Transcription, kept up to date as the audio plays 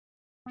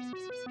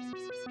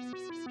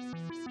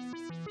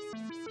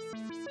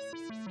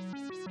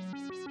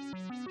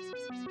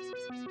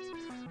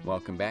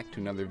Welcome back to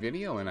another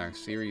video in our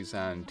series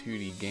on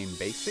 2D game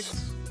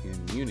basics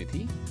in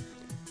Unity.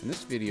 In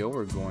this video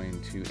we're going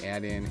to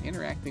add in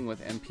interacting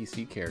with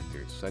NPC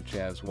characters, such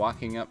as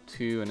walking up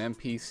to an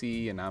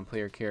NPC, a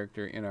non-player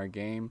character in our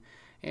game,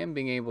 and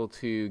being able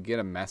to get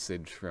a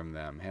message from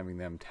them, having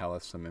them tell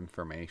us some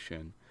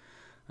information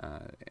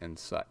and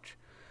such.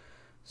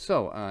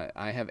 So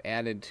I have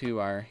added to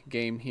our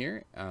game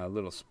here a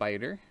little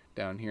spider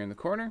down here in the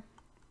corner.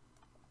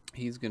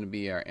 He's going to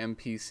be our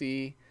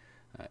NPC.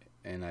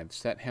 And I've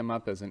set him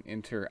up as an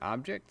enter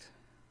object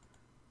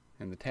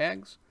in the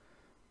tags.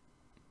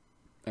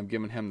 I've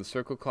given him the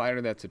circle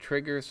collider, that's a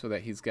trigger, so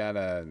that he's got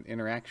an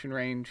interaction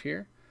range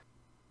here.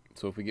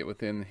 So if we get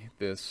within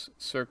this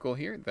circle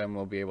here, then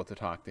we'll be able to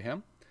talk to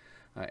him.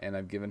 And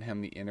I've given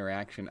him the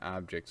interaction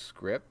object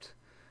script,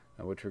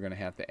 which we're going to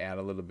have to add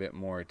a little bit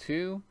more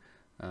to.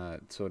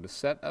 So to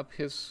set up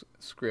his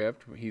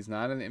script, he's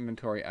not an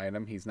inventory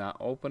item, he's not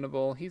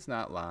openable, he's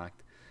not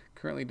locked.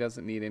 Currently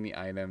doesn't need any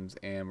items,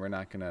 and we're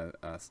not going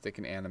to stick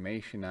an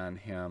animation on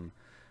him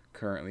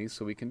currently,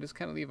 so we can just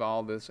kind of leave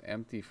all this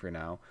empty for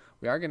now.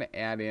 We are going to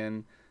add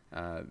in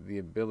the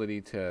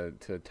ability to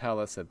tell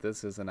us that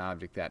this is an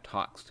object that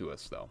talks to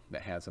us, though,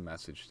 that has a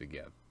message to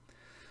give.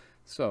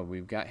 So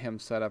we've got him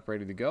set up,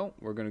 ready to go.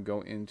 We're going to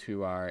go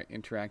into our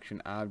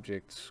interaction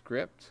object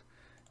script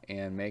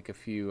and make a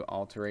few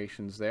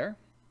alterations there.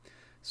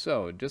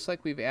 So just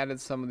like we've added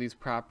some of these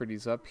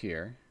properties up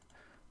here,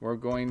 we're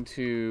going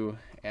to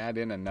add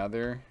in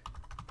another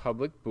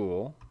public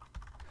bool,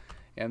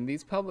 and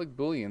these public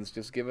booleans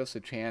just give us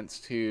a chance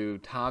to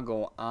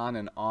toggle on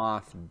and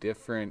off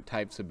different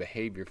types of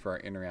behavior for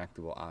our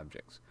interactable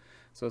objects.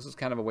 So this is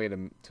kind of a way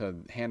to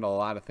handle a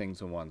lot of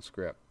things in one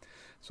script.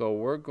 So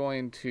we're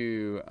going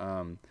to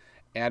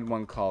add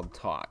one called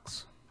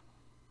talks.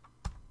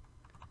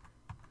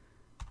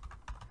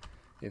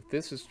 If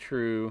this is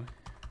true,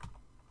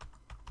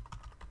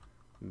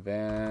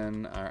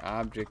 then our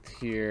object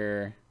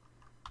here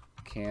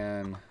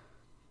can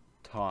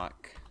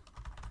talk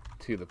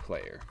to the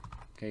player.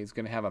 Okay, he's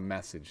going to have a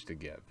message to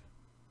give.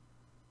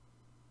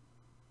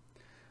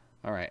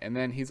 Alright, and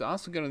then he's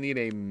also going to need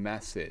a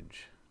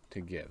message to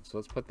give. So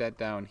let's put that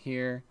down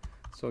here.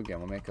 So again,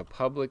 we'll make a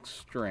public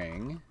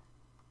string,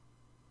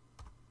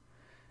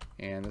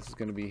 and this is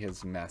going to be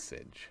his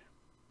message.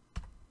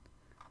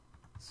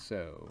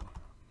 So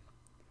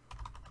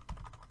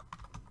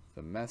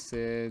the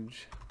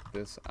message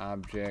this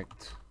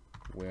object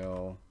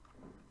will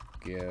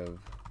give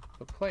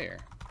the player,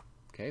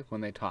 okay, when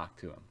they talk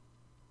to him.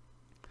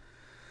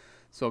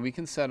 So we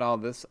can set all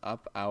this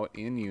up out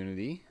in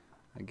Unity.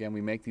 Again, we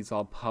make these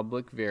all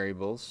public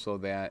variables so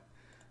that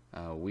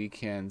we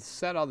can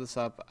set all this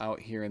up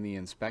out here in the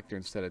inspector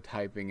instead of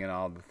typing in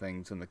all the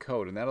things in the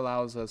code, and that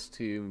allows us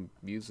to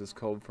use this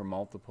code for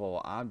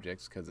multiple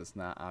objects because it's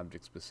not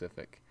object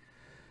specific.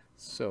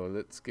 So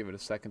let's give it a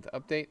second to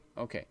update.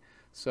 Okay.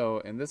 So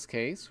in this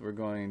case, we're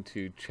going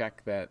to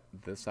check that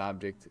this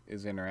object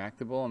is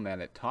interactable and that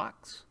it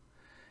talks.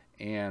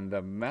 And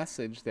the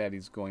message that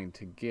he's going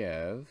to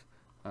give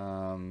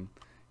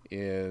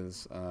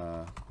is,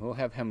 we'll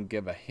have him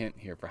give a hint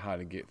here for how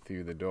to get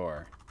through the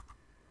door.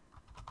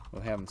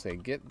 We'll have him say,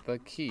 get the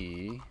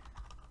key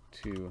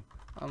to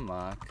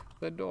unlock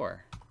the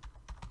door.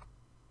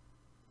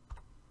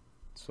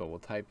 So we'll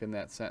type in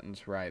that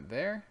sentence right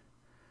there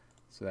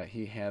so that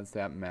he has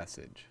that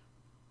message.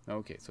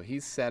 Okay, so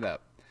he's set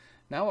up.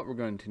 Now what we're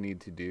going to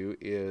need to do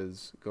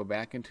is go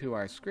back into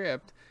our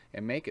script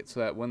and make it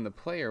so that when the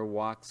player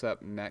walks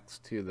up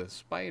next to the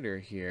spider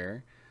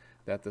here,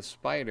 that the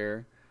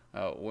spider,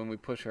 when we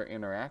push our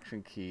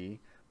interaction key,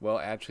 will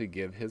actually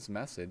give his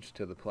message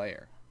to the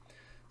player.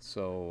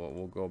 So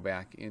we'll go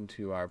back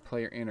into our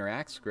player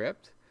interact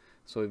script.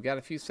 So we've got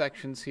a few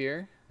sections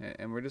here,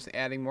 and we're just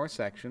adding more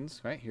sections,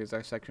 right? Here's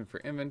our section for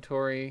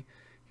inventory.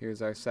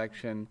 Here's our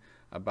section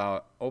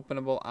about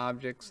openable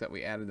objects that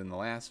we added in the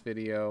last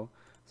video.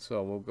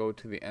 So we'll go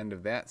to the end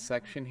of that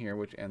section here,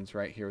 which ends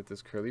right here with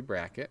this curly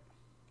bracket.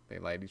 They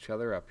light each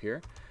other up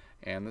here.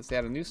 And let's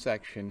add a new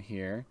section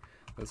here.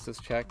 Let's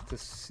just check to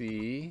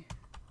see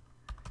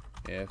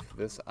if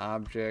this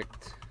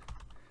object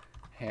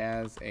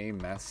has a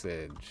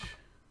message.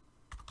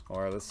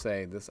 Or let's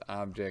say this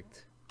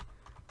object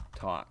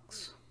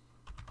talks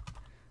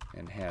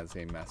and has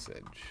a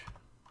message.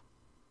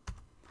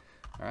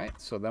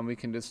 Alright, so then we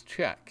can just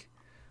check.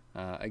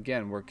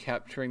 Again, we're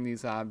capturing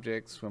these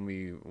objects when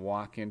we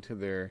walk into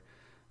their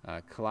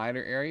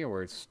collider area.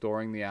 We're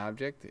storing the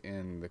object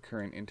in the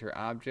current enter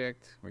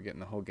object. We're getting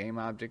the whole game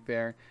object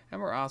there.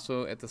 And we're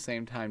also at the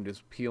same time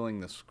just peeling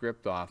the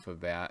script off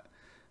of that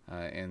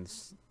and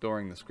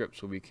storing the script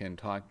so we can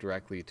talk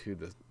directly to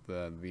the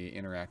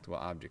interactable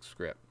object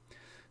script.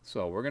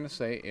 So we're going to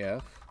say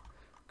if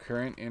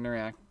current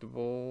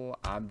interactable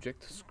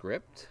object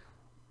script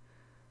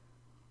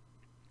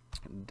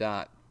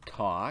dot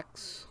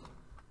talks.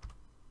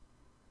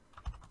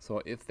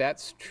 So if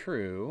that's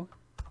true,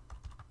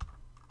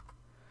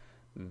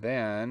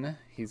 then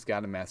he's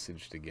got a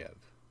message to give.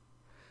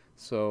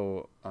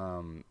 So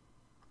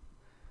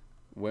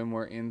when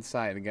we're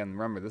inside, again,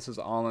 remember this is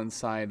all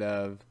inside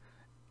of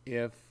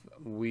if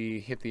we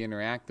hit the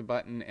interact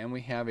button and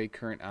we have a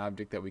current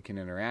object that we can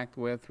interact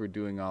with, we're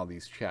doing all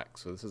these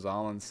checks. So this is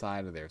all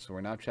inside of there. So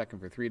we're now checking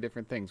for 3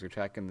 different things. We're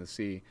checking to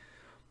see,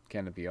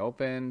 can it be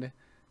opened,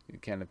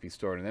 can it be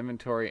stored in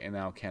inventory, and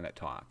now can it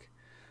talk.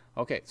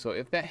 Okay, so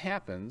if that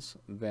happens,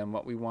 then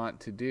what we want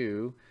to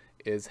do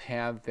is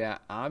have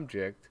that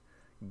object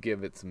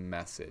give its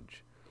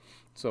message.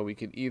 So we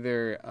could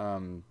either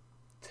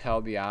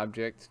tell the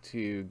object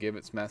to give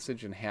its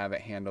message and have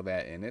it handle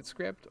that in its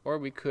script, or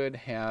we could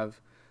have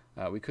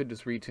we could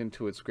just reach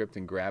into its script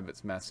and grab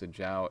its message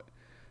out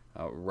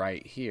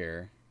right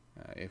here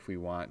if we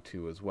want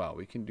to as well.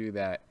 We can do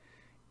that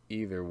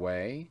either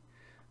way.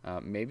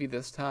 Maybe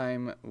this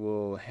time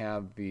we'll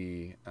have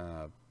the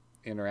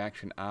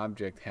interaction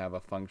object have a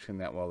function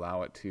that will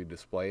allow it to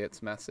display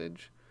its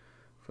message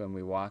when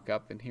we walk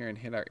up in here and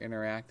hit our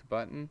interact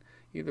button.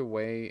 Either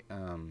way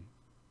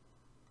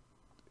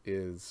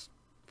is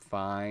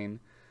fine.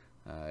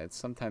 It's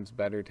sometimes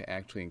better to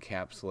actually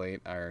encapsulate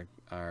our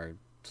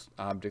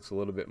objects a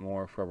little bit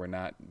more where we're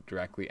not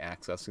directly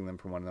accessing them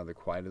from one another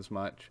quite as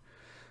much.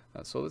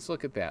 So let's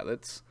look at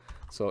that.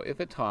 So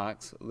if it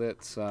talks,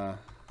 let's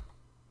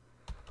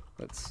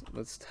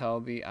tell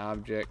the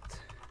object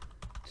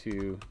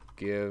to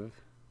give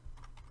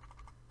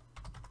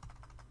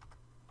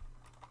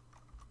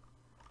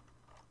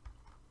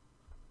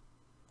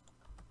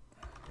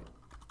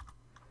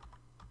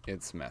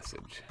its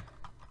message.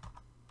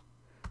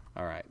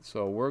 Alright,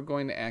 so we're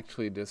going to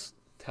actually just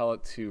tell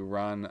it to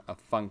run a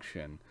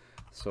function.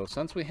 So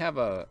since we have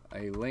a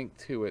link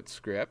to its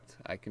script,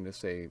 I can just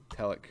say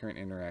tell it current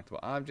interactable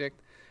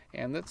object,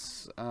 and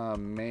let's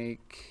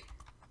make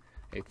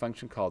a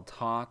function called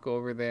talk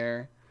over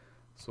there.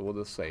 So we'll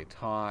just say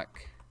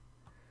talk,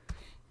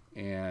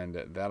 and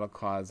that'll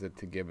cause it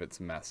to give its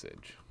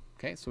message.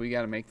 Okay, so we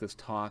got to make this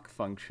talk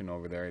function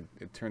over there.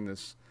 It turned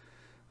this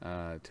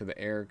to the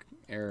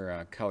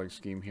error color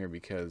scheme here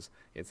because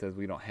it says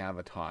we don't have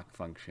a talk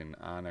function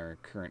on our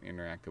current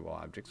interactable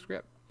object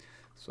script.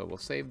 So we'll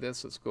save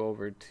this. Let's go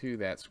over to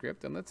that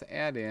script and let's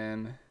add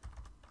in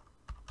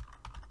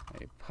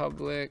a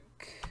public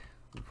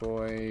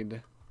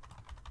void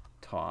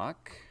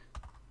talk.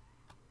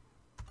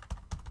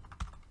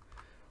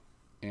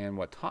 And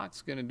what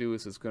talk's going to do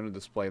is it's going to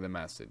display the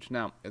message.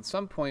 Now, at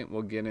some point,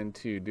 we'll get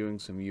into doing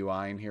some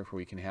UI in here where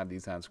we can have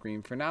these on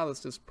screen. For now, let's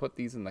just put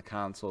these in the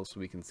console so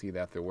we can see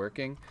that they're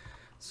working.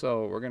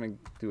 So we're going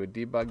to do a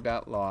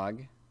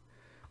debug.log.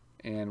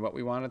 And what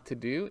we want it to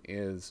do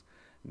is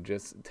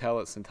just tell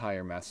its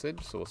entire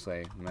message. So we'll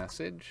say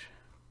message.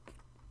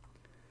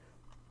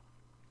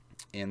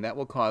 And that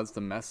will cause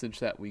the message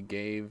that we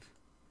gave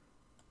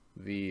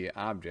the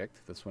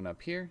object, this one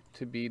up here,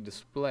 to be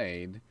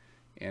displayed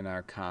in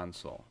our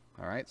console.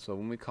 Alright, so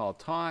when we call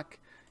talk,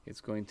 it's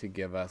going to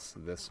give us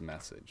this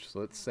message. So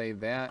let's save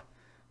that.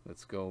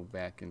 Let's go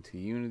back into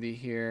Unity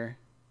here,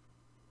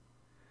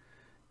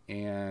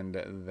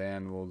 and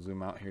then we'll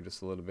zoom out here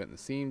just a little bit in the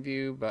scene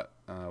view, but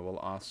we'll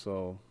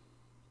also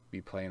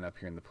be playing up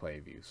here in the play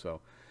view. So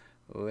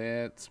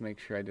let's make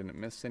sure I didn't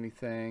miss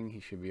anything. He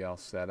should be all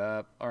set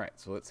up. Alright,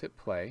 so let's hit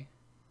play.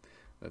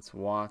 Let's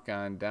walk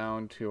on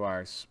down to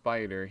our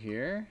spider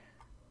here.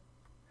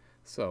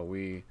 So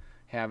we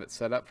have it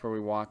set up for we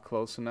walk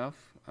close enough,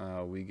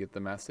 we get the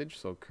message.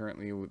 So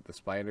currently the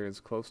spider is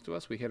close to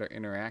us. We hit our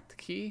interact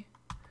key.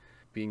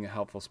 Being a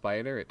helpful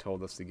spider, it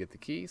told us to get the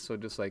key. So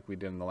just like we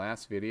did in the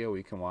last video,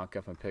 we can walk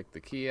up and pick the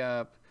key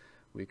up.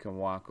 We can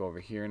walk over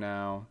here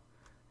now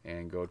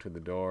and go to the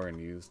door and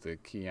use the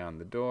key on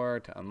the door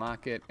to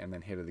unlock it, and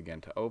then hit it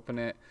again to open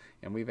it.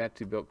 And we've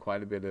actually built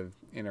quite a bit of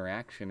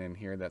interaction in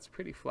here that's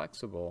pretty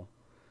flexible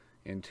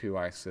into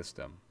our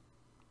system.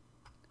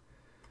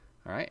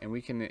 Alright, and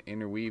we can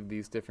interweave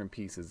these different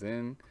pieces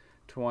in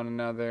to one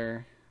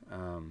another.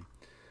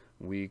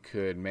 We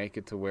could make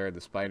it to where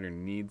the spider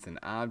needs an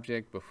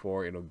object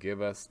before it'll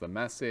give us the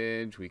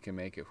message. We can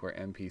make it where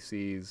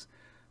NPCs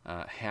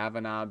have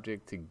an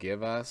object to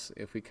give us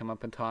if we come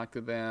up and talk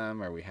to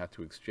them, or we have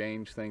to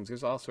exchange things.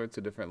 There's all sorts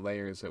of different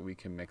layers that we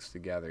can mix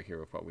together here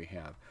with what we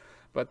have.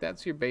 But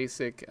that's your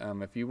basic.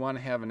 If you want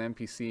to have an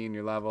NPC in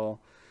your level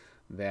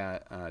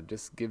that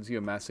just gives you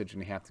a message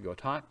and you have to go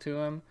talk to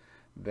him,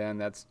 then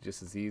that's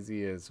just as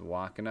easy as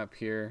walking up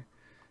here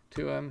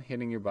to him,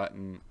 hitting your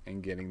button,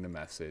 and getting the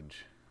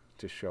message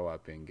to show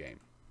up in game.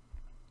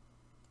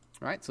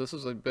 Alright, so this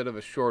is a bit of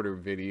a shorter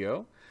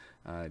video,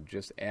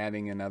 just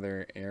adding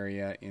another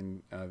area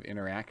of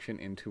interaction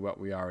into what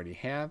we already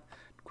have.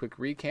 Quick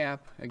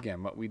recap.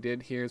 Again, what we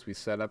did here is we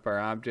set up our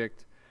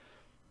object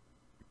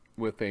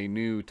with a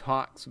new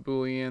talks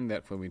boolean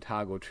that when we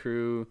toggle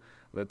true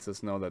lets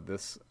us know that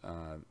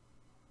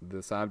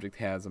this object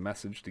has a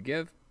message to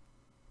give.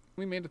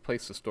 We made a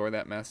place to store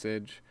that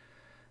message,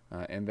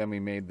 and then we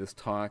made this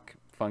talk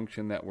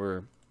function that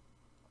we're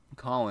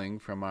calling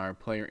from our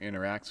player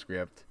interact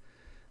script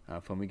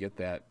when we get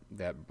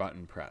that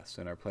button press.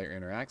 In our player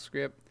interact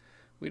script,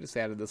 we just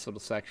added this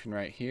little section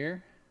right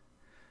here,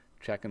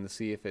 checking to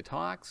see if it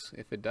talks.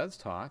 If it does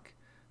talk,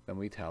 then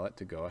we tell it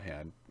to go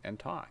ahead and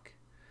talk.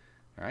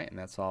 Alright, and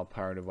that's all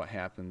part of what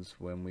happens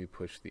when we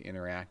push the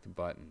interact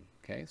button.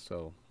 Okay,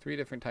 so 3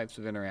 different types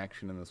of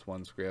interaction in this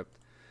one script,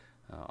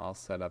 all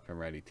set up and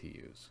ready to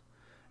use.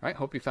 Alright,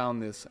 hope you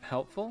found this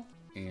helpful,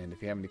 and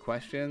if you have any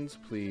questions,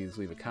 please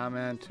leave a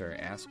comment or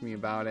ask me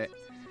about it,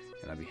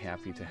 and I'll be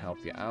happy to help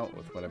you out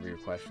with whatever your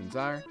questions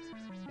are.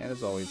 And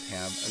as always,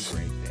 have a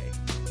great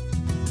day.